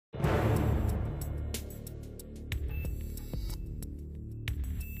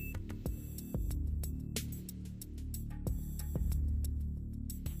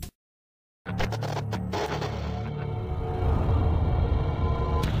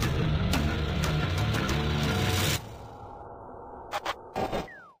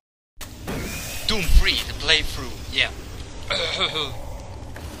Doom 3, the playthrough. Yeah.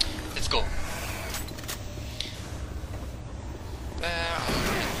 Let's go.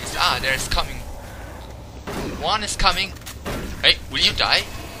 There's coming. One is coming. Hey, will you die?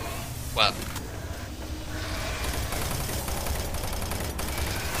 Well.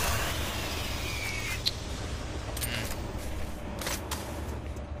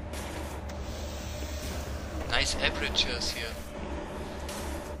 Nice apertures here.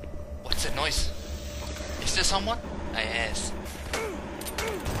 What's that noise? Is there someone? Yes.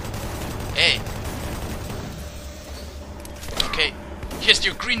 Hey. Okay. Here's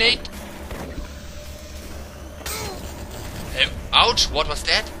your grenade. Ouch! What was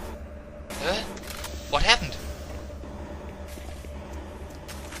that? What happened?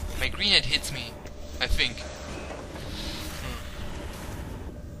 My grenade hits me, I think.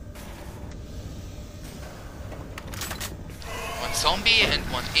 One zombie and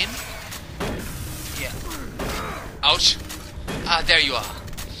one in. Yeah. Ouch. Ah, there you are.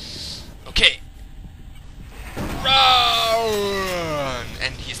 Okay. Run!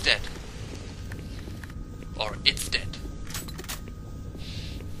 And he's dead. Or it's dead.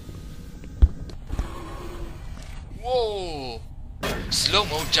 Whoa!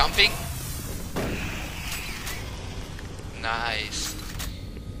 Slow-mo jumping. Nice.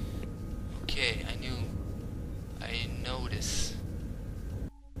 Okay, I know this.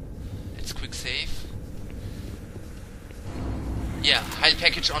 Let's quick save. Yeah, health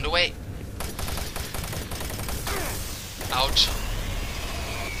package on the way. Ouch.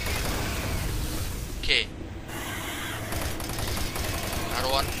 Okay.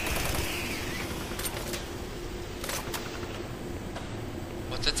 Another one.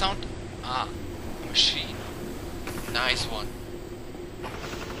 What's that sound? Ah, a machine. Nice one.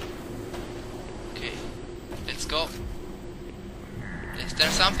 Okay, let's go. Is there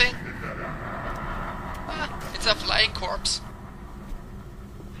something? Ah, it's a flying corpse.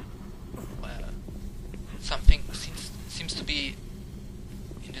 Well, something seems to be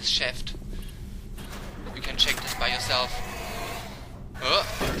in this shaft. You can check this by yourself.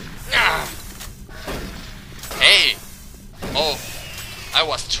 Ah. Hey! Oh, I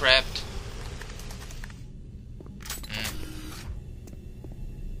was trapped.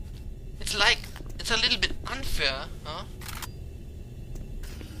 It's a little bit unfair, huh?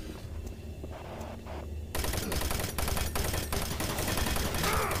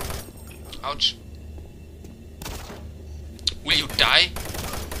 Ouch. Will you die?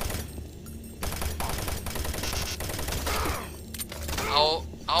 Ow,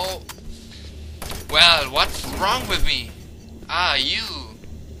 ow. Well, what's wrong with me? Ah, you.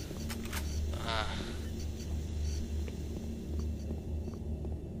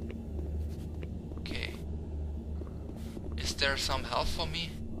 Okay. Is there some help for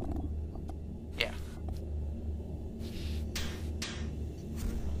me? Yeah.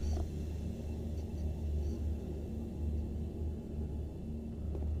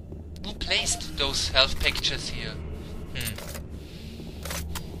 Who placed those health packages here?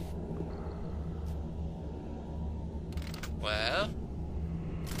 Well,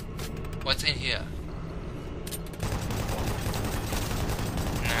 what's in here?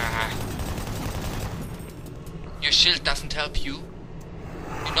 Nah. Your shield doesn't help you.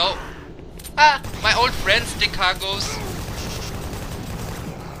 You know? Ah, my old friends, the cargos.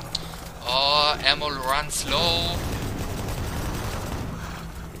 Oh, ammo runs low.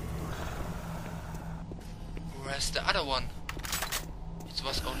 Where's the other one? It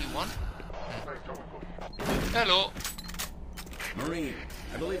was only one? Hello. Marine,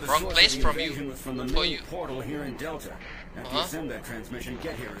 I believe the wrong source place of the from you. invasion was from the For main you. portal here in Delta. After you send that transmission,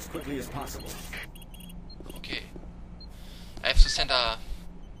 get here as quickly as possible. Okay. I have to send a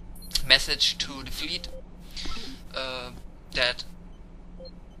message to the fleet that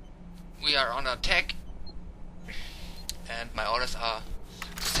we are on attack, and my orders are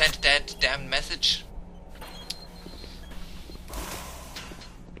to send that damn message.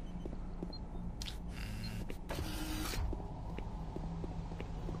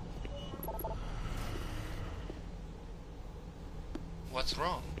 What's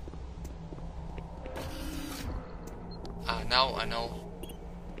wrong? Ah, now I know.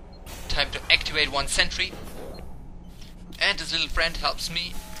 Time to activate one sentry. And this little friend helps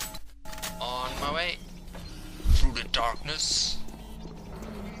me on my way through the darkness.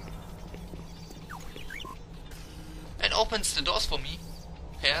 And opens the doors for me.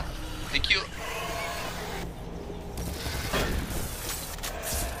 Yeah, thank you.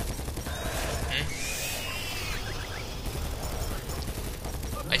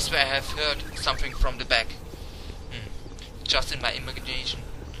 I swear I have heard something from the back. Just in my imagination.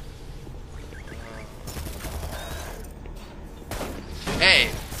 Hey,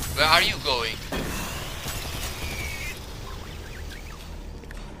 where are you going?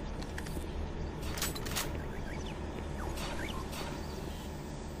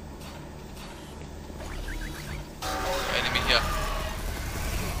 Enemy here.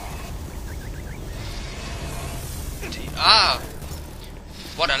 Ah!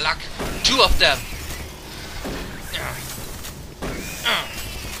 What a luck! 2 of them!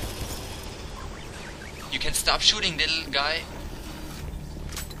 You can stop shooting, little guy.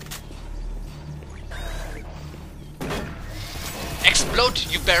 Explode,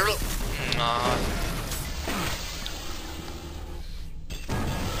 you barrel!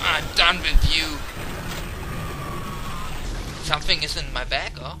 I'm done with you. Something is in my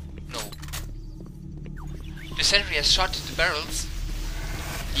bag, or? No. The sentry has shot the barrels.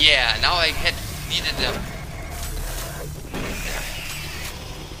 Yeah, now I had needed them.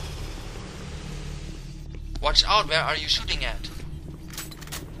 Watch out, where are you shooting at?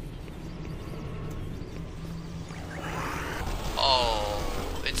 Oh,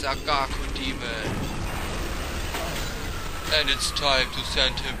 it's a caco-daemon. And it's time to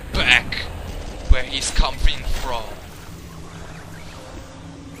send him back where he's coming from.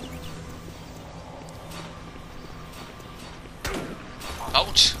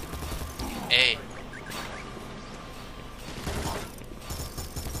 Ouch! Hey.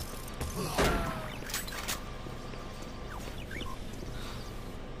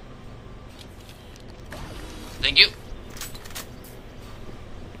 Thank you.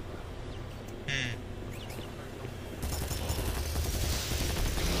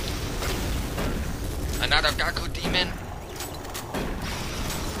 Another caco-daemon.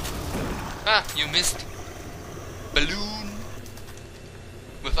 Ah, you missed. Balloon.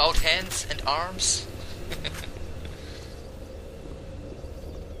 Without hands and arms.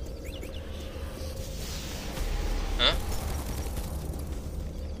 Huh?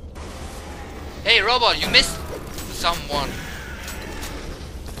 Hey robot, you missed someone.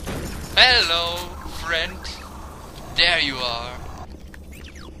 Hello, friend. There you are.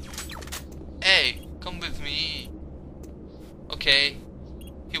 Hey, come with me. Okay.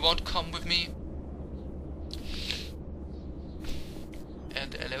 He won't come with me.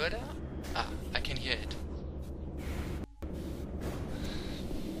 And the elevator? Ah, I can hear it.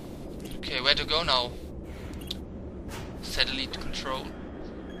 Okay, where to go now? Satellite control.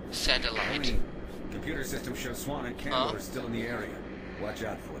 Satellite. Computer system shows Swan and Campbell are still in the area. Watch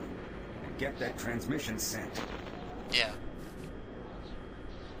out for them. And get that transmission sent. Yeah.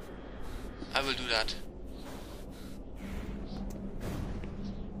 I will do that.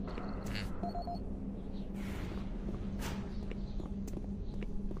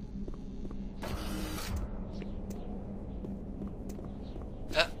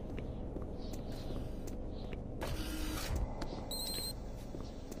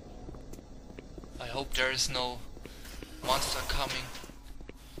 I hope there is no monster coming.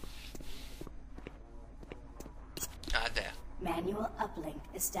 Ah, there. Manual uplink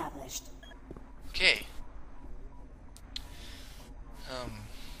established. Okay.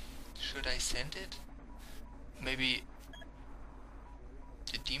 Should I send it? Maybe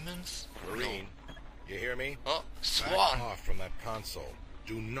the demons? Marine, you hear me? Oh, Swan! Back off from that console.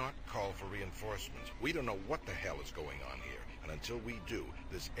 Do not call for reinforcements. We don't know what the hell is going on here. And until we do,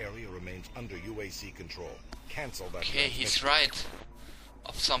 this area remains under UAC control. Cancel that. Okay, he's right.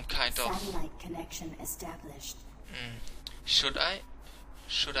 Of some kind of... Satellite connection established. Should I?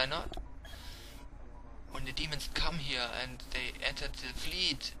 Should I not? When the demons come here and they enter the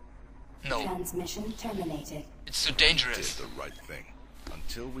fleet... No. Transmission terminated. It's too dangerous. Did the right thing.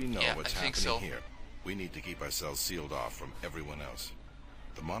 Until we know what's happening here, we need to keep ourselves sealed off from everyone else.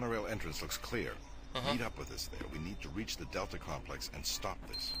 The monorail entrance looks clear. Meet up with us there. We need to reach the Delta complex and stop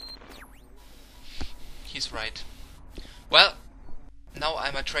this. He's right. Well, now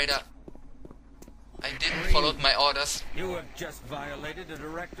I'm a traitor. I didn't follow my orders. You have just violated a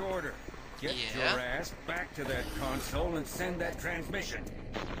direct order. Get your ass back to that console and send that transmission.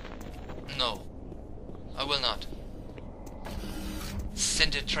 No, I will not.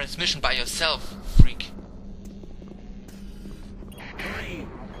 Send the transmission by yourself, freak. Green,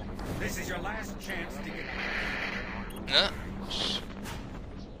 this is your last chance to get... Huh?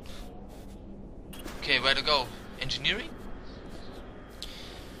 Okay, where to go? Engineering?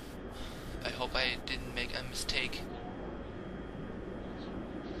 I hope I didn't make a mistake.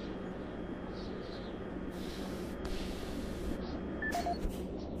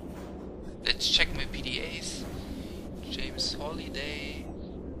 Let's check my PDAs. James Holiday.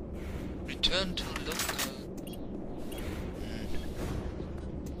 Return to local.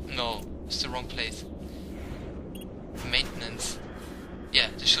 No, it's the wrong place. Maintenance.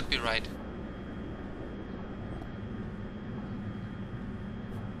 be right.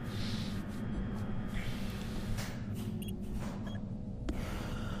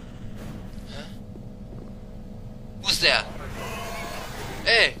 Huh? Who's there?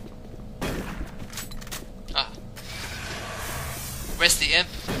 Hey! Ah. Where's the imp?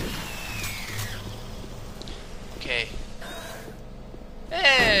 Okay.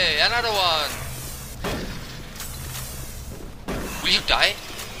 Hey! Another one! Will you die?